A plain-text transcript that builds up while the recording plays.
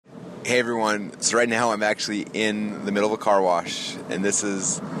Hey everyone, so right now I'm actually in the middle of a car wash, and this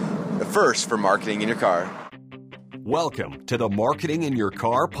is the first for Marketing in Your Car. Welcome to the Marketing in Your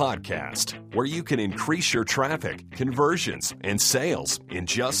Car podcast, where you can increase your traffic, conversions, and sales in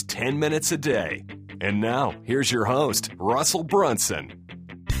just 10 minutes a day. And now, here's your host, Russell Brunson.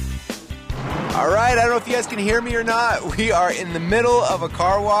 All right, I don't know if you guys can hear me or not. We are in the middle of a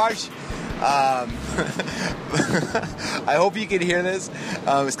car wash. I hope you can hear this.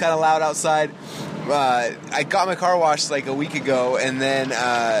 It's kind of loud outside. I got my car washed like a week ago, and then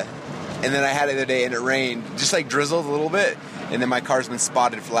I had it the other day, and it rained, just like drizzled a little bit, and then my car's been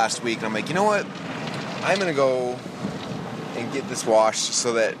spotted for the last week, and I'm like, you know what? I'm gonna go and get this washed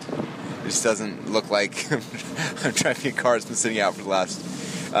so that it just doesn't look like I'm driving a car that's been sitting out for the last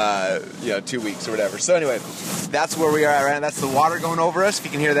 2 weeks or whatever. So anyway, that's where we are at right now. That's the water going over us, if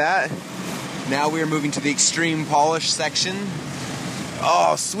you can hear that. Now we are moving to the extreme polish section.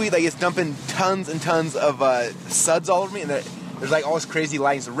 Oh, sweet. Like, it's dumping tons and tons of suds all over me. And there's like all this crazy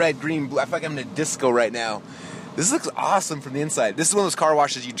lines, red, green, blue. I feel like I'm in a disco right now. This looks awesome from the inside. This is one of those car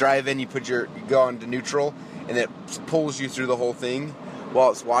washes you drive in, you go on to neutral, and it pulls you through the whole thing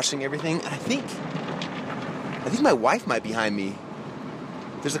while it's washing everything. And I think my wife might be behind me.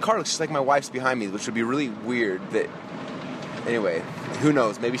 There's a car that looks just like my wife's behind me, which would be really weird. Anyway, who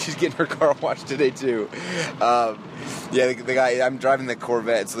knows? Maybe she's getting her car washed today too. The guy, I'm driving the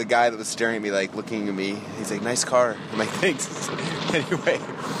Corvette, so the guy that was staring at me, like looking at me, he's like, "Nice car." I'm like, "Thanks." Anyway,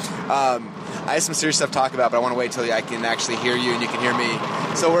 I have some serious stuff to talk about, but I want to wait till I can actually hear you and you can hear me.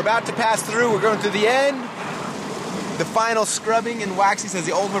 So we're about to pass through. We're going through the end. The final scrubbing and waxing says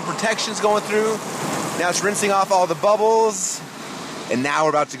the ultimate protection's going through. Now it's rinsing off all the bubbles, and now we're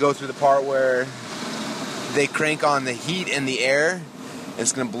about to go through the part where they crank on the heat and the air, and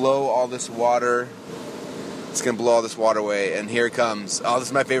it's going to blow all this water. It's going to blow all this water away, and here it comes. Oh, this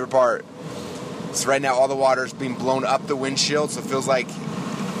is my favorite part. So right now all the water is being blown up the windshield, so it feels like,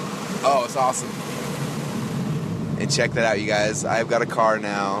 oh, it's awesome. And check that out, you guys. I've got a car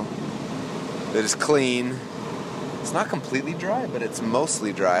now that is clean. It's not completely dry, but it's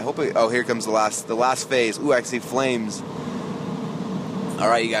mostly dry. Oh, here comes the last phase. Ooh, I see flames. All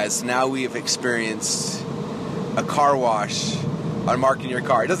right, you guys. So now we have experienced a car wash on Marketing Your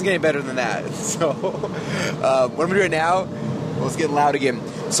Car. It doesn't get any better than that. So what I'm going to do right now, well, it's getting loud again.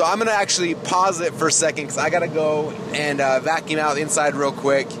 So I'm going to actually pause it for a second because I got to go and vacuum out the inside real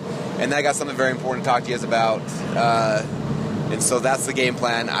quick. And then I got something very important to talk to you guys about. And so that's the game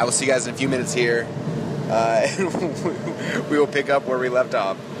plan. I will see you guys in a few minutes here. And we will pick up where we left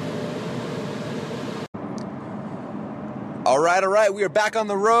off. All right. We are back on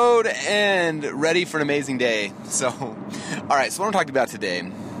the road and ready for an amazing day. So, all right. So what I'm talking about today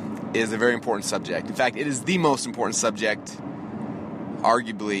is a very important subject. In fact, it is the most important subject,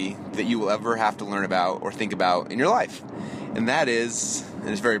 arguably, that you will ever have to learn about or think about in your life. And that is, and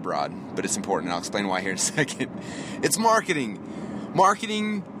it's very broad, but it's important. And I'll explain why here in a second. It's marketing.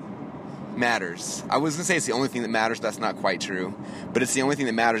 Marketing matters. I was going to say it's the only thing that matters. That's not quite true. But it's the only thing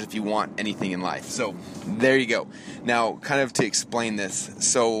that matters if you want anything in life. So there you go. Now, kind of to explain this.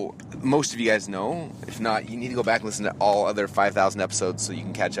 So most of you guys know. If not, you need to go back and listen to all other 5,000 episodes so you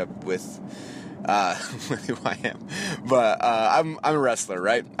can catch up with who I am. But I'm a wrestler,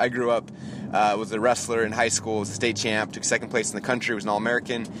 right? I grew up was a wrestler in high school, was a state champ, took second place in the country, was an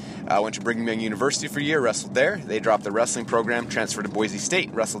All-American, went to Brigham Young University for a year, wrestled there. They dropped the wrestling program, transferred to Boise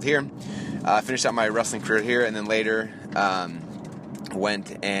State, wrestled here, finished out my wrestling career here, and then later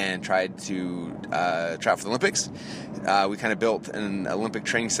went and tried to try out for the Olympics. We kind of built an Olympic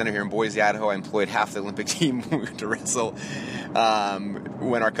training center here in Boise, Idaho. I employed half the Olympic team to wrestle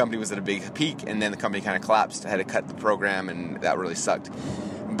when our company was at a big peak, and then the company kind of collapsed. I had to cut the program, and that really sucked.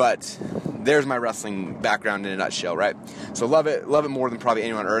 But there's my wrestling background in a nutshell, right? So love it more than probably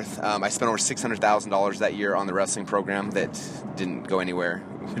anyone on earth. I spent over $600,000 that year on the wrestling program that didn't go anywhere,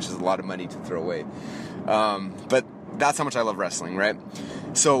 which is a lot of money to throw away. But that's how much I love wrestling, right?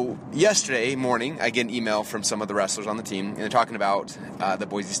 So yesterday morning, I get an email from some of the wrestlers on the team, and they're talking about the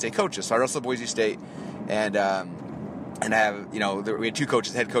Boise State coaches. So I wrestled at Boise State, and I have, we had two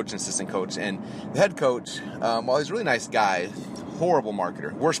coaches, head coach and assistant coach. And the head coach, while he's a really nice guy, horrible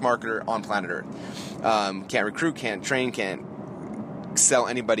marketer, worst marketer on planet Earth. Can't recruit, can't train, can't sell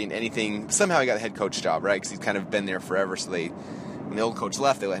anybody in anything. Somehow he got a head coach job, right? Because he's kind of been there forever. So when the old coach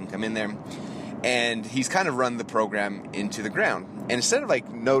left, they let him come in there. And he's kind of run the program into the ground. And instead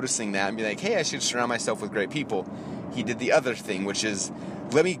of noticing that and be like, hey, I should surround myself with great people, he did the other thing, which is,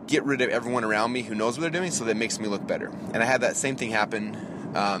 let me get rid of everyone around me who knows what they're doing so that it makes me look better. And I had that same thing happen.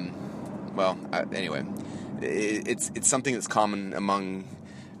 Anyway, it's something that's common among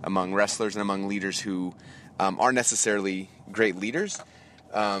among wrestlers and among leaders who aren't necessarily great leaders.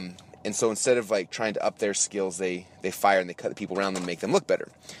 And so instead of like trying to up their skills, they fire and they cut the people around them and make them look better.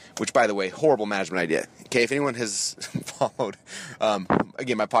 Which, by the way, horrible management idea. Okay, if anyone has followed,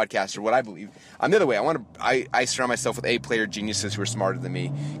 again, my podcast or what I believe, I'm the other way. I surround myself with A-player geniuses who are smarter than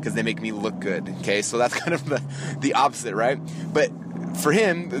me because they make me look good. Okay, so that's kind of the opposite, right? But for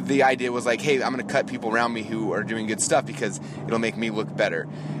him, the idea was like, hey, I'm going to cut people around me who are doing good stuff because it'll make me look better.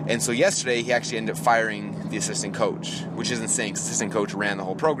 And so yesterday, he actually ended up firing the assistant coach, which is insane. Assistant coach ran the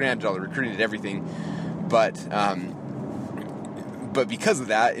whole program, did all the recruiting, did everything. But because of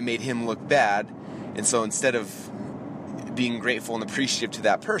that, it made him look bad. And so instead of being grateful and appreciative to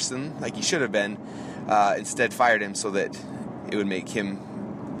that person, like he should have been, instead fired him so that it would make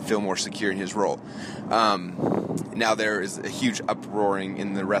him feel more secure in his role. Now there is a huge uproaring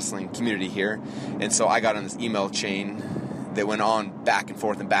in the wrestling community here, and so I got on this email chain that went on back and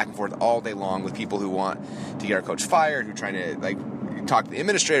forth all day long with people who want to get our coach fired, who are trying to like talk to the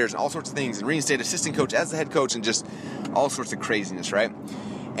administrators and all sorts of things, and reinstate assistant coach as the head coach, and just all sorts of craziness, right?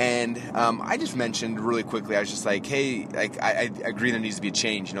 And I just mentioned really quickly, I was just like, hey, like I agree there needs to be a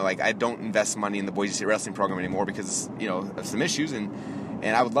change. You know, like I don't invest money in the Boise State wrestling program anymore because, you know, of some issues, and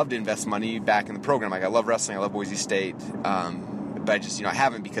I would love to invest money back in the program. Like I love wrestling, I love Boise State, but I just, you know, I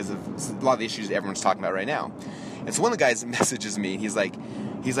haven't because of a lot of the issues that everyone's talking about right now. And so one of the guys messages me, and he's like,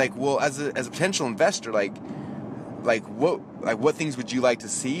 well, as a potential investor, like what things would you like to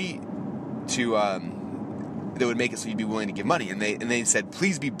see to that would make it so you'd be willing to give money? And they said,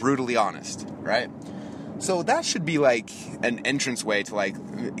 please be brutally honest, right? So that should be like an entrance way to like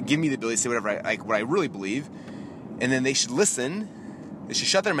give me the ability to say whatever what I really believe, and then they should listen. They should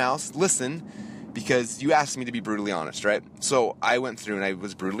shut their mouths, listen, because you asked me to be brutally honest, right? So I went through and I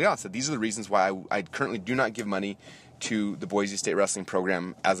was brutally honest. These are the reasons why I currently do not give money to the Boise State wrestling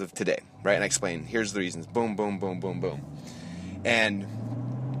program as of today, right? And I explained, here's the reasons. Boom, boom, boom, boom, boom. And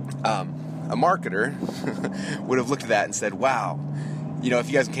a marketer would have looked at that and said, wow, you know, if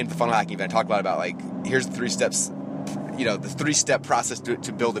you guys came to the funnel hacking event, I talked a lot about like, here's the 3 steps, you know, the 3-step process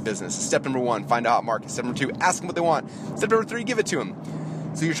to build a business. Step number 1, find a hot market. Step number 2, ask them what they want. Step number 3, give it to them.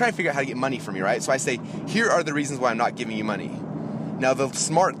 So you're trying to figure out how to get money from me, right? So I say, here are the reasons why I'm not giving you money. Now, the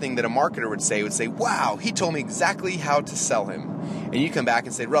smart thing that a marketer would say, wow, he told me exactly how to sell him. And you come back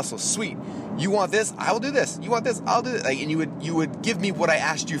and say, Russell, sweet. You want this? I will do this. You want this? I'll do it. Like, and you would give me what I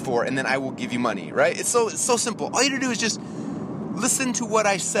asked you for, and then I will give you money, right? It's so simple. All you have to do is just listen to what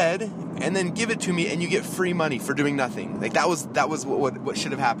I said, and then give it to me, and you get free money for doing nothing. Like that was what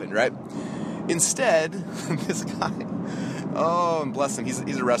should have happened, right? Instead, this guy, oh, and bless him,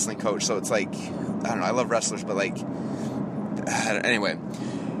 he's a wrestling coach, so it's like, I don't know, I love wrestlers, but like, anyway,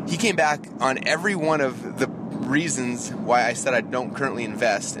 he came back on every one of the reasons why I said I don't currently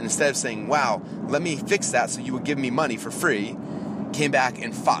invest, and instead of saying, wow, let me fix that so you would give me money for free, came back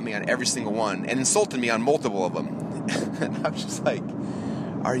and fought me on every single one, and insulted me on multiple of them. And I was just like,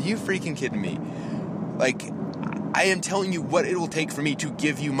 are you freaking kidding me? Like, I am telling you what it will take for me to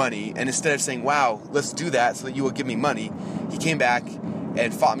give you money, and instead of saying, wow, let's do that so that you will give me money, he came back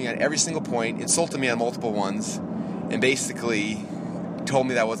and fought me on every single point, insulted me on multiple ones, and basically told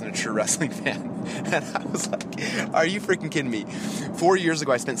me that I wasn't a true wrestling fan. And I was like, are you freaking kidding me? 4 years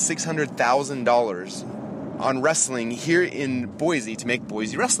ago, I spent $600,000 on wrestling here in Boise to make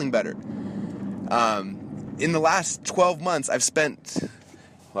Boise wrestling better. In the last 12 months, I've spent,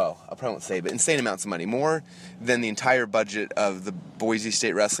 well, I probably won't say, but insane amounts of money, more than the entire budget of the Boise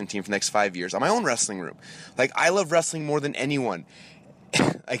State wrestling team for the next 5 years on my own wrestling room. Like, I love wrestling more than anyone.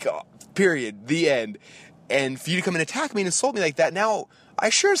 Like, period, the end. And for you to come and attack me and insult me like that, now I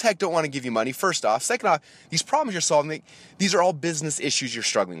sure as heck don't want to give you money, first off. Second off, these problems you're solving, these are all business issues you're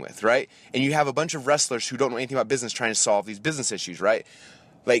struggling with, right? And you have a bunch of wrestlers who don't know anything about business trying to solve these business issues, right?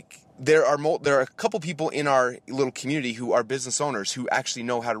 Like, there are a couple people in our little community who are business owners who actually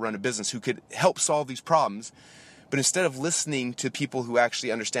know how to run a business, who could help solve these problems. But instead of listening to people who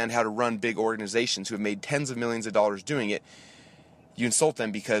actually understand how to run big organizations, who have made tens of millions of dollars doing it, you insult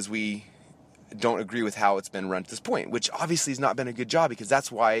them because we don't agree with how it's been run to this point, which obviously has not been a good job, because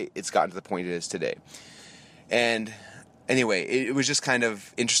that's why it's gotten to the point it is today. And anyway, it was just kind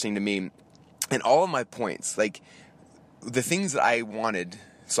of interesting to me. And all of my points, like the things that I wanted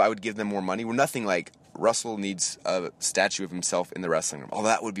so I would give them more money, were nothing like Russell needs a statue of himself in the wrestling room. Oh,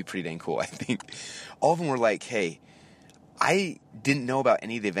 that would be pretty dang cool, I think. All of them were like, hey, I didn't know about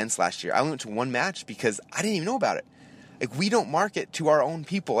any of the events last year. I only went to one match because I didn't even know about it. Like, we don't market to our own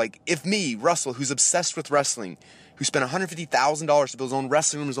people. Like, if me, Russell, who's obsessed with wrestling, who spent $150,000 to build his own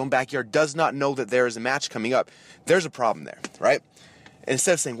wrestling room in his own backyard, does not know that there is a match coming up, there's a problem there, right? And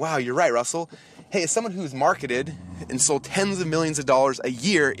instead of saying, wow, you're right, Russell. Hey, as someone who's marketed and sold tens of millions of dollars a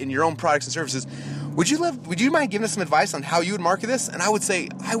year in your own products and services, would you mind giving us some advice on how you would market this? And I would say,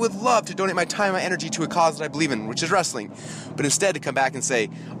 I would love to donate my time and my energy to a cause that I believe in, which is wrestling. But instead to come back and say,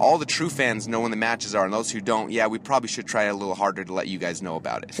 all the true fans know when the matches are, and those who don't, yeah, we probably should try a little harder to let you guys know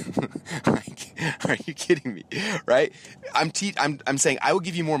about it. Like, are you kidding me? Right? I'm saying I will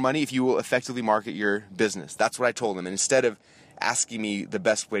give you more money if you will effectively market your business. That's what I told them. And instead of asking me the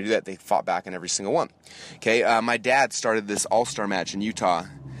best way to do that, they fought back on every single one. Okay, my dad started this all-star match in Utah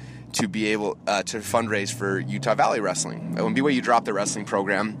to be able to fundraise for Utah Valley Wrestling. When BYU dropped the wrestling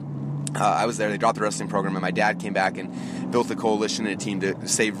program, I was there. They dropped the wrestling program, and my dad came back and built a coalition and a team to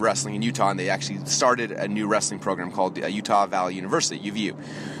save wrestling in Utah, and they actually started a new wrestling program called Utah Valley University, UVU.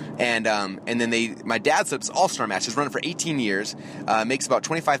 And then my dad set up this all-star match. He's run it for 18 years, makes about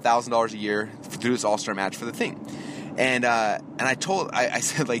 $25,000 a year through this all-star match for the thing. And I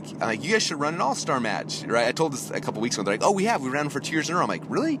said, you guys should run an all-star match, right? I told this a couple weeks ago. They're like, oh, we ran for 2 years in a row. I'm like,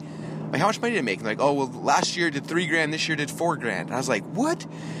 really? Like, how much money did it make? And they're like, oh, well, last year did $3,000, this year did $4,000. And I was like, what?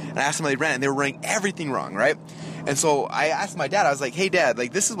 And I asked them how they ran, and they were running everything wrong, right? And so I asked my dad, I was like, hey, Dad,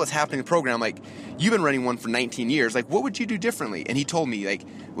 like, this is what's happening in the program. Like, you've been running one for 19 years. Like, what would you do differently? And he told me, like,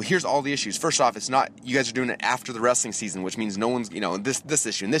 well, here's all the issues. First off, it's not, you guys are doing it after the wrestling season, which means no one's, this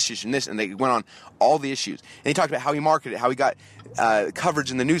issue and this issue and this, and they went on all the issues. And he talked about how he marketed it, how he got coverage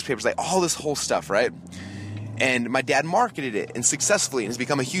in the newspapers, like all this whole stuff, right? And my dad marketed it and successfully, and has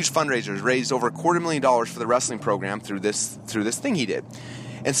become a huge fundraiser. Has raised over $250,000 for the wrestling program through this thing he did.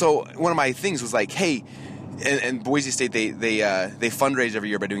 And so one of my things was like, hey, and Boise State, they fundraise every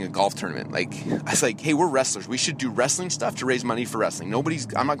year by doing a golf tournament. Like, I was like, hey, we're wrestlers. We should do wrestling stuff to raise money for wrestling.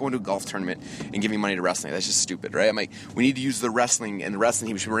 I'm not going to a golf tournament and giving money to wrestling. That's just stupid, right? I'm like, we need to use the wrestling and the wrestling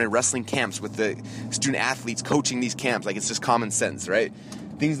team. We should run wrestling camps with the student athletes coaching these camps. Like, it's just common sense, right?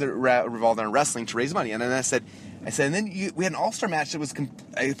 Things that revolve around wrestling to raise money. And then I said, and then we had an all-star match that was,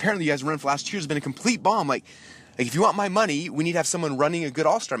 apparently you guys run for the last 2 years, has been a complete bomb. Like, if you want my money, we need to have someone running a good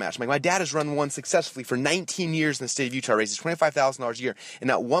all-star match. I'm like, my dad has run one successfully for 19 years in the state of Utah, raises $25,000 a year, and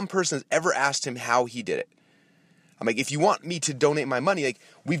not one person has ever asked him how he did it. I'm like, if you want me to donate my money, like,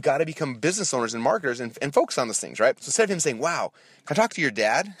 we've got to become business owners and marketers and focus on those things, right? So instead of him saying, wow, can I talk to your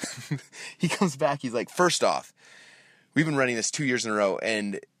dad? He comes back, he's like, first off, we've been running this 2 years in a row,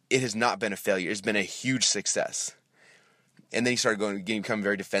 and it has not been a failure. It's been a huge success. And then he started becoming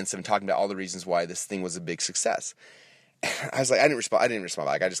very defensive and talking about all the reasons why this thing was a big success. I was like, I didn't respond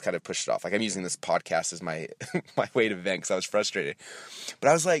back. I just kind of pushed it off. Like, I'm using this podcast as my way to vent because I was frustrated. But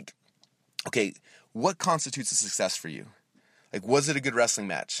I was like, okay, what constitutes a success for you? Like, was it a good wrestling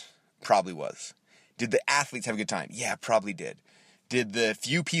match? Probably was. Did the athletes have a good time? Yeah, probably did. Did the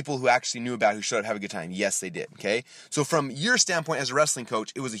few people who actually knew about it who showed up have a good time? Yes, they did, okay? So from your standpoint as a wrestling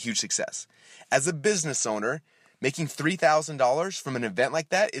coach, it was a huge success. As a business owner, making $3,000 from an event like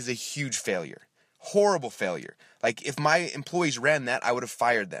that is a huge failure. Horrible failure. Like, if my employees ran that, I would have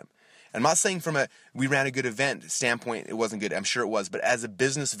fired them. I'm not saying from we ran a good event standpoint, it wasn't good. I'm sure it was. But as a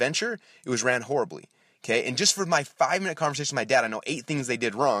business venture, it was ran horribly. Okay? And just for my 5-minute conversation with my dad, I know 8 things they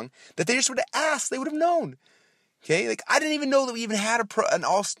did wrong that they just would have asked. They would have known. Okay? Like, I didn't even know that we even had an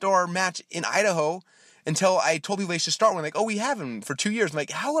all-star match in Idaho until I told people they should start one. Like, oh, we have him for 2 years. I'm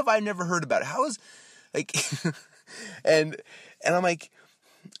like, how have I never heard about it? How is, like... And I'm like,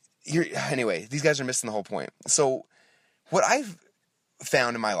 anyway, these guys are missing the whole point. So what I've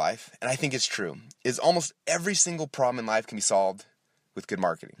found in my life, and I think it's true, is almost every single problem in life can be solved with good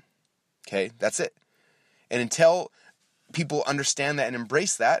marketing. Okay, that's it. And until people understand that and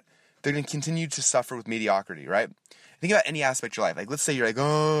embrace that, they're going to continue to suffer with mediocrity, right? Think about any aspect of your life. Like, let's say you're like,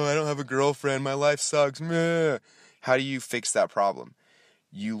 oh, I don't have a girlfriend, my life sucks. Meh. How do you fix that problem?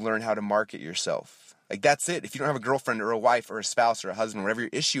 You learn how to market yourself. Like, that's it. If you don't have a girlfriend or a wife or a spouse or a husband, whatever your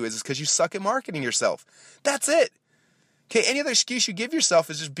issue is because you suck at marketing yourself. That's it. Okay, any other excuse you give yourself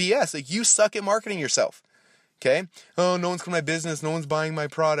is just BS. Like, you suck at marketing yourself. Okay? Oh, no one's coming to my business. No one's buying my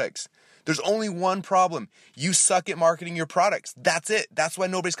products. There's only one problem. You suck at marketing your products. That's it. That's why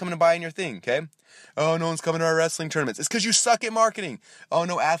nobody's coming to buy your thing, okay? Oh, no one's coming to our wrestling tournaments. It's because you suck at marketing. Oh,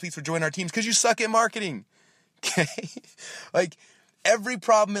 no athletes would join our teams because you suck at marketing. Okay? Like, every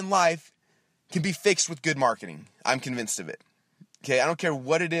problem in life can be fixed with good marketing. I'm convinced of it. Okay, I don't care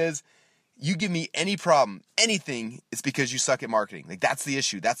what it is. You give me any problem, anything, it's because you suck at marketing. Like, that's the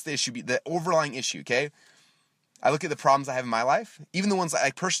issue. That's the issue, the overlying issue, okay? I look at the problems I have in my life, even the ones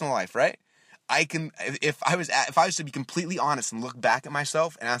like personal life, right? I can, if I was to be completely honest and look back at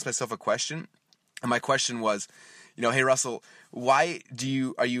myself and ask myself a question, and my question was, hey, Russell, why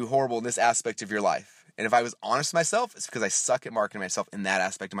are you horrible in this aspect of your life? And if I was honest with myself, it's because I suck at marketing myself in that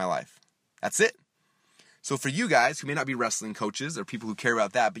aspect of my life. That's it. So for you guys who may not be wrestling coaches or people who care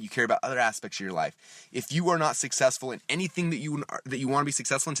about that, but you care about other aspects of your life, if you are not successful in anything that you want to be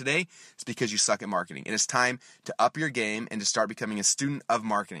successful in today, it's because you suck at marketing. And it's time to up your game and to start becoming a student of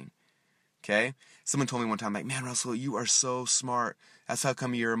marketing. Okay? Someone told me one time, like, man, Russell, you are so smart. That's how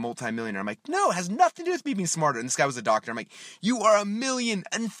come you're a multimillionaire. I'm like, no, it has nothing to do with me being smarter. And this guy was a doctor. I'm like, you are a million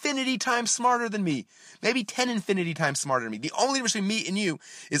infinity times smarter than me. Maybe 10 infinity times smarter than me. The only difference between me and you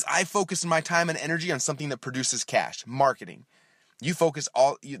is I focus my time and energy on something that produces cash, marketing. You focus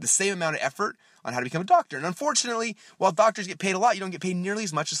the same amount of effort on how to become a doctor. And unfortunately, while doctors get paid a lot, you don't get paid nearly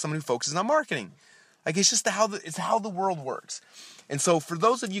as much as someone who focuses on marketing. Like, it's just how the world works. And so for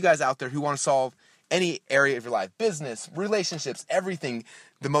those of you guys out there who want to solve any area of your life, business, relationships, everything,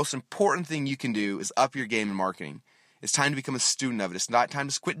 the most important thing you can do is up your game in marketing. It's time to become a student of it. It's not time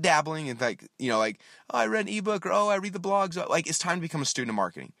to quit dabbling and oh, I read an ebook, or I read the blogs. Like, it's time to become a student of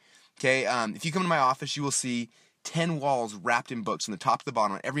marketing. Okay? If you come to my office, you will see 10 walls wrapped in books from the top to the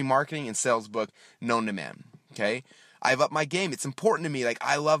bottom on every marketing and sales book known to man. Okay? I've upped my game. It's important to me. Like,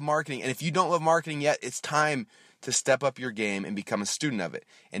 I love marketing. And if you don't love marketing yet, it's time to step up your game and become a student of it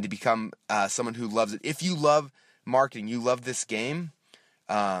and to become someone who loves it. If you love marketing, you love this game,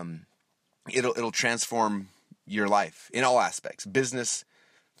 it'll transform your life in all aspects, business,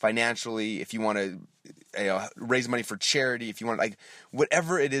 financially, if you want to raise money for charity, if you want, like,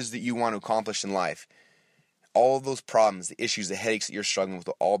 whatever it is that you want to accomplish in life, all of those problems, the issues, the headaches that you're struggling with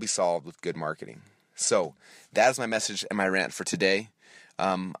will all be solved with good marketing. So that is my message and my rant for today.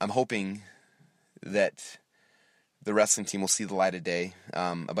 I'm hoping that the wrestling team will see the light of day.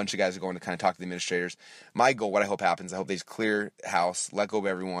 A bunch of guys are going to kind of talk to the administrators. My goal, what I hope happens, I hope they just clear house, let go of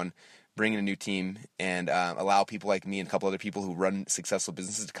everyone, bring in a new team, and allow people like me and a couple other people who run successful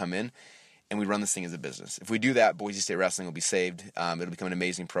businesses to come in, and we run this thing as a business. If we do that, Boise State Wrestling will be saved. It'll become an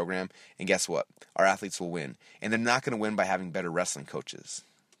amazing program, and guess what? Our athletes will win. And they're not going to win by having better wrestling coaches,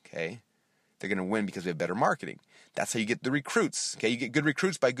 okay? They're going to win because we have better marketing. That's how you get the recruits. Okay, you get good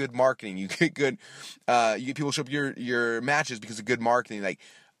recruits by good marketing. You get good, you get people to show up your matches because of good marketing. Like,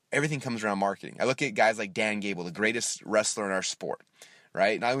 everything comes around marketing. I look at guys like Dan Gable, the greatest wrestler in our sport,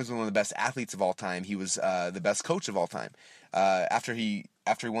 right? Not only was he one of the best athletes of all time, he was the best coach of all time. After he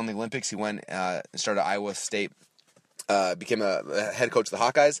won the Olympics, he went and started at Iowa State. Became a head coach of the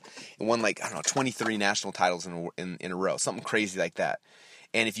Hawkeyes and won 23 national titles in a row, something crazy like that.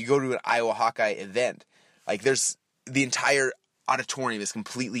 And if you go to an Iowa Hawkeye event, like, there's the entire auditorium is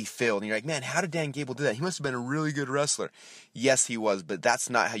completely filled. And you're like, man, how did Dan Gable do that? He must have been a really good wrestler. Yes, he was, but that's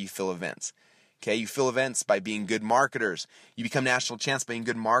not how you fill events. Okay, you fill events by being good marketers. You become national champs by being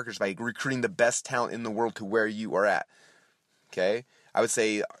good marketers, by recruiting the best talent in the world to where you are at. Okay, I would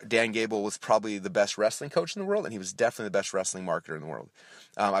say Dan Gable was probably the best wrestling coach in the world, and he was definitely the best wrestling marketer in the world.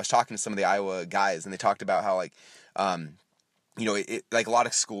 I was talking to some of the Iowa guys, and they talked about how, like a lot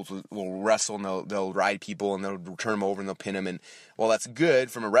of schools will wrestle and they'll ride people and they'll turn them over and they'll pin them. And while that's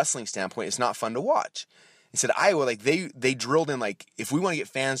good from a wrestling standpoint, it's not fun to watch. Instead, Iowa, like, they drilled in, like, if we want to get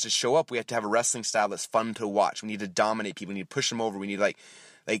fans to show up, we have to have a wrestling style that's fun to watch. We need to dominate people. We need to push them over. We need like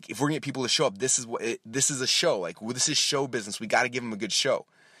if we're going to get people to show up, this is a show. Like, this is show business. We got to give them a good show.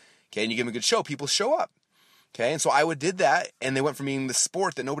 Okay, and you give them a good show, people show up. Okay, and so Iowa did that, and they went from being the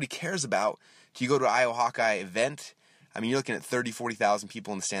sport that nobody cares about to you go to an Iowa Hawkeye event. I mean, you're looking at 30, 40,000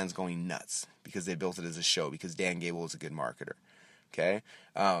 people in the stands going nuts because they built it as a show, because Dan Gable is a good marketer. Okay?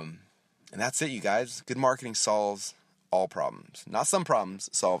 And that's it, you guys. Good marketing solves all problems. Not some problems,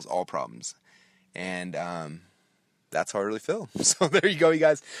 solves all problems. And that's how I really feel. So there you go, you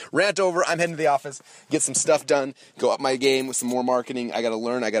guys. Rant over. I'm heading to the office, get some stuff done, go up my game with some more marketing. I got to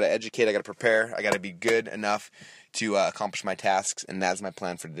learn, I got to educate, I got to prepare, I got to be good enough to accomplish my tasks, and that's my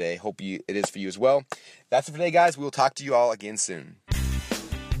plan for today. Hope it is for you as well. That's it for today, guys. We will talk to you all again soon.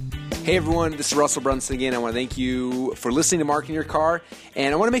 Hey everyone, this is Russell Brunson again. I want to thank you for listening to Marketing Your Car,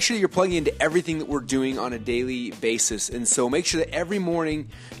 and I want to make sure that you're plugging into everything that we're doing on a daily basis. And so make sure that every morning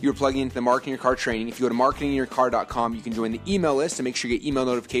you're plugging into the Marketing Your Car training. If you go to marketingyourcar.com, you can join the email list and make sure you get email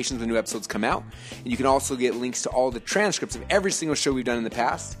notifications when new episodes come out. And you can also get links to all the transcripts of every single show we've done in the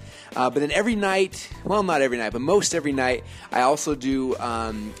past. But then every night, well, not every night, but most every night, I also do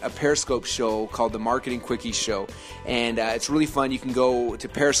a Periscope show called the Marketing Quickie Show. And it's really fun. You can go to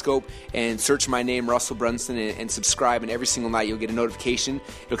Periscope and search my name, Russell Brunson, and subscribe. And every single night you'll get a notification.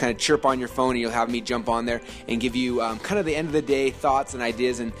 It'll kind of chirp on your phone, and you'll have me jump on there and give you kind of the end of the day thoughts and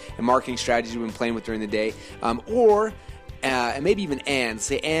ideas and marketing strategies we've been playing with during the day. Or and maybe even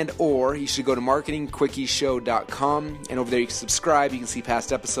or you should go to marketingquickieshow.com, and over there you can subscribe, you can see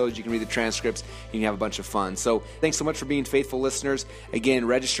past episodes, you can read the transcripts, you can have a bunch of fun. So thanks so much for being faithful listeners. Again,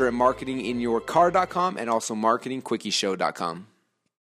 register at marketinginyourcar.com and also marketingquickieshow.com.